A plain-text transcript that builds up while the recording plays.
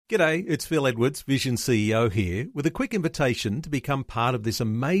G'day, it's Phil Edwards, Vision CEO here, with a quick invitation to become part of this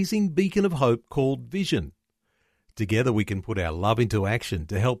amazing beacon of hope called Vision. Together we can put our love into action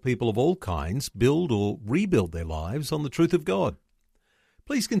to help people of all kinds build or rebuild their lives on the truth of God.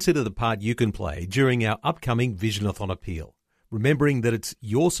 Please consider the part you can play during our upcoming Visionathon appeal, remembering that it's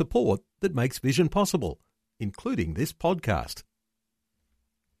your support that makes Vision possible, including this podcast.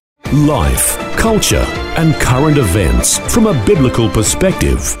 Life, culture, and current events from a biblical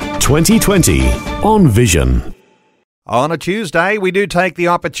perspective. 2020 on Vision. On a Tuesday, we do take the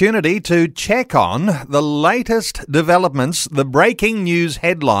opportunity to check on the latest developments, the breaking news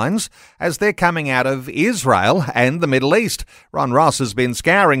headlines as they're coming out of Israel and the Middle East. Ron Ross has been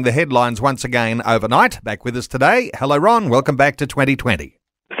scouring the headlines once again overnight. Back with us today. Hello, Ron. Welcome back to 2020.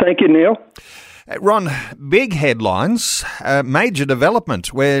 Thank you, Neil. Ron, big headlines, major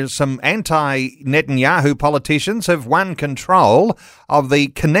development where some anti-Netanyahu politicians have won control of the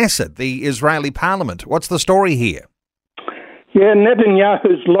Knesset, the Israeli parliament. What's the story here? Yeah,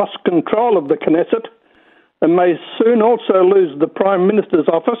 Netanyahu's lost control of the Knesset and may soon also lose the Prime Minister's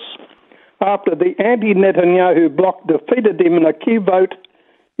office after the anti-Netanyahu bloc defeated him in a key vote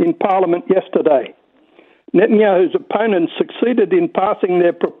in Parliament yesterday. Netanyahu's opponents succeeded in passing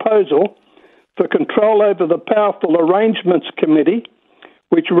their proposal for control over the powerful Arrangements Committee,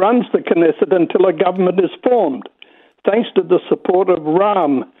 which runs the Knesset until a government is formed, thanks to the support of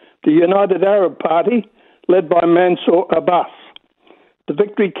Ra'am, the United Arab Party, led by Mansour Abbas. The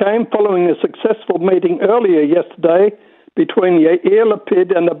victory came following a successful meeting earlier yesterday between Yair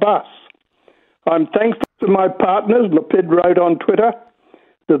Lapid and Abbas. I'm thankful to my partners, Lapid wrote on Twitter.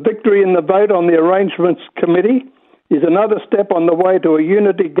 The victory in the vote on the Arrangements Committee is another step on the way to a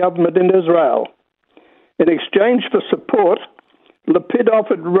unity government in Israel. In exchange for support, Lapid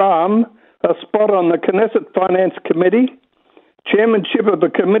offered Ra'am a spot on the Knesset Finance Committee, chairmanship of a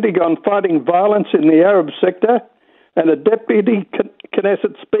committee on fighting violence in the Arab sector, and a deputy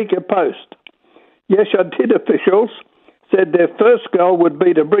Knesset speaker post. Yesh Atid officials said their first goal would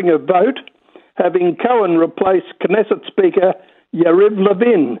be to bring a vote having Cohen replace Knesset Speaker Yariv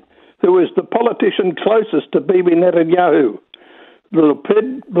Levin, who is the politician closest to Bibi Netanyahu. The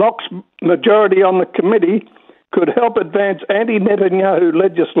Lapid bloc's majority on the committee could help advance anti-Netanyahu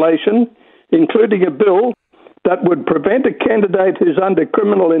legislation, including a bill that would prevent a candidate who's under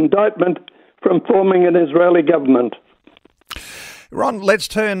criminal indictment from forming an Israeli government. Ron, let's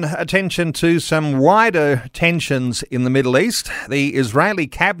turn attention to some wider tensions in the Middle East. The Israeli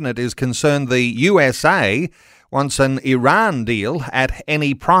cabinet is concerned the USA wants an Iran deal at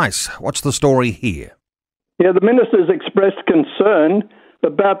any price. What's the story here? Yeah, the ministers expressed concern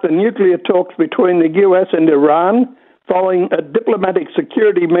about the nuclear talks between the US and Iran following a diplomatic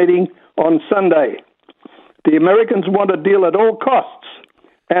security meeting on Sunday. The Americans want a deal at all costs,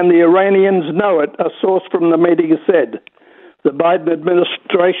 and the Iranians know it, a source from the meeting said. The Biden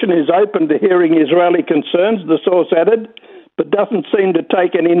administration is open to hearing Israeli concerns, the source added, but doesn't seem to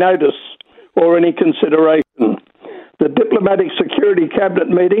take any notice or any consideration. The Diplomatic Security Cabinet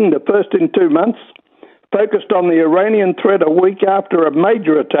meeting, the first in 2 months, focused on the Iranian threat a week after a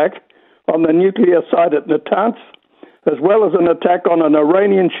major attack on the nuclear site at Natanz, as well as an attack on an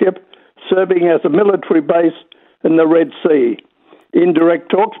Iranian ship serving as a military base in the Red Sea.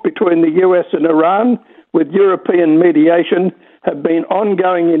 Indirect talks between the US and Iran with European mediation have been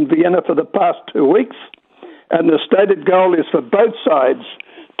ongoing in Vienna for the past 2 weeks, and the stated goal is for both sides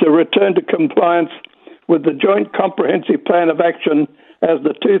to return to compliance with the Joint Comprehensive Plan of Action as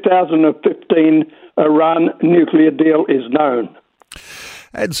the 2015 Iran nuclear deal is known.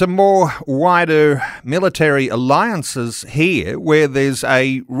 And some more wider military alliances here, where there's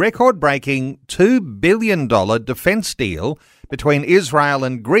a record-breaking $2 billion defence deal between Israel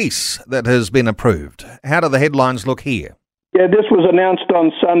and Greece that has been approved. How do the headlines look here? Yeah, this was announced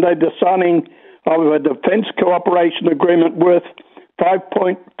on Sunday, the signing of a defence cooperation agreement worth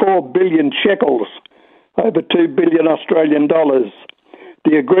 5.4 billion shekels, over 2 billion Australian dollars.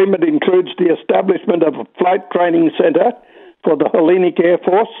 The agreement includes the establishment of a flight training centre for the Hellenic Air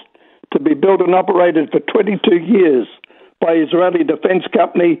Force to be built and operated for 22 years by Israeli defence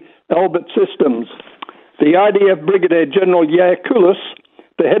company Elbit Systems. The IDF Brigadier General Yair Kulis,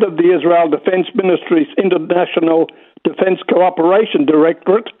 the head of the Israel Defence Ministry's International Defence Cooperation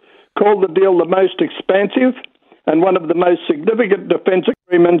Directorate, called the deal the most expansive and one of the most significant defence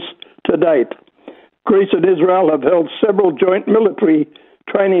agreements to date. Greece and Israel have held several joint military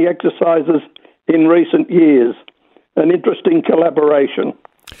training exercises in recent years. An interesting collaboration.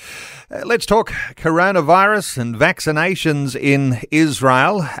 Let's talk coronavirus and vaccinations in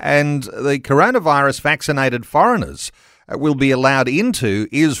Israel. And the coronavirus vaccinated foreigners will be allowed into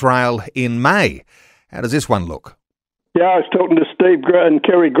Israel in May. How does this one look? Yeah, I was talking to Steve and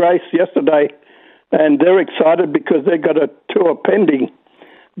Kerry Grace yesterday, and they're excited because they've got a tour pending.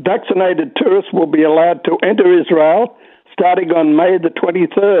 Vaccinated tourists will be allowed to enter Israel starting on May the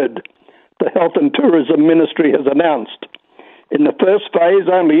 23rd, the Health and Tourism Ministry has announced. In the first phase,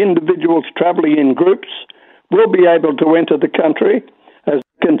 only individuals travelling in groups will be able to enter the country, as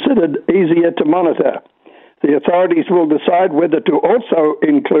considered easier to monitor. The authorities will decide whether to also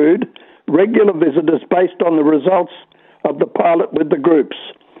include regular visitors based on the results of the pilot with the groups.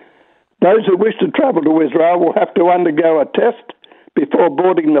 Those who wish to travel to Israel will have to undergo a test before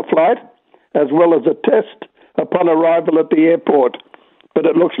boarding the flight, as well as a test upon arrival at the airport. But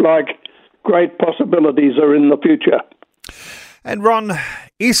it looks like great possibilities are in the future. And Ron,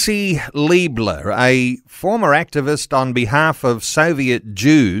 Issi Liebler, a former activist on behalf of Soviet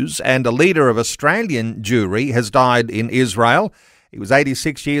Jews and a leader of Australian Jewry, has died in Israel. He was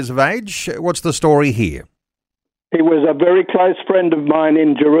 86 years of age. What's the story here? He was a very close friend of mine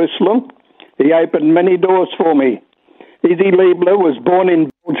in Jerusalem. He opened many doors for me. Issi Liebler was born in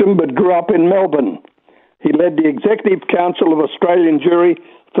Belgium but grew up in Melbourne. He led the Executive Council of Australian Jewry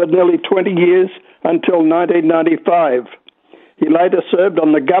for nearly 20 years until 1995. He later served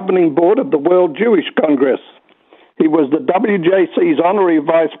on the governing board of the World Jewish Congress. He was the WJC's honorary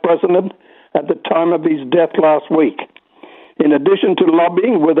vice president at the time of his death last week. In addition to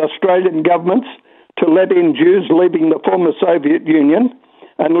lobbying with Australian governments to let in Jews leaving the former Soviet Union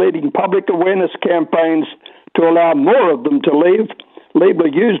and leading public awareness campaigns to allow more of them to leave, Liebler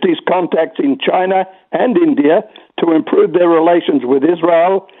used his contacts in China and India to improve their relations with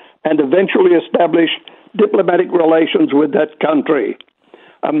Israel and eventually establish diplomatic relations with that country.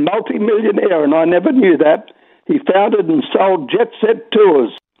 A multi-millionaire, and I never knew that, he founded and sold jet-set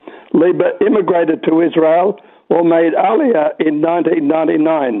tours. Liebler immigrated to Israel or made Aliyah in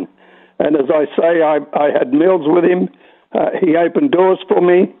 1999. And as I say, I had meals with him. He opened doors for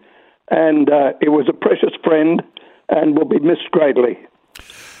me, and he was a precious friend and will be missed greatly.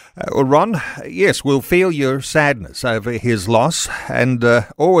 Well, Ron, yes, we'll feel your sadness over his loss and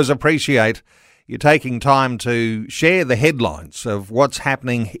always appreciate you taking time to share the headlines of what's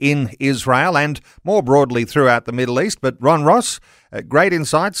happening in Israel and more broadly throughout the Middle East. But Ron Ross, great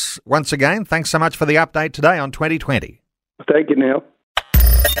insights once again. Thanks so much for the update today on 2020. Thank you, Neil.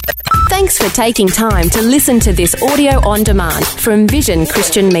 Thanks for taking time to listen to this audio on demand from Vision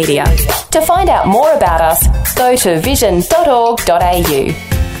Christian Media. To find out more about us, go to vision.org.au.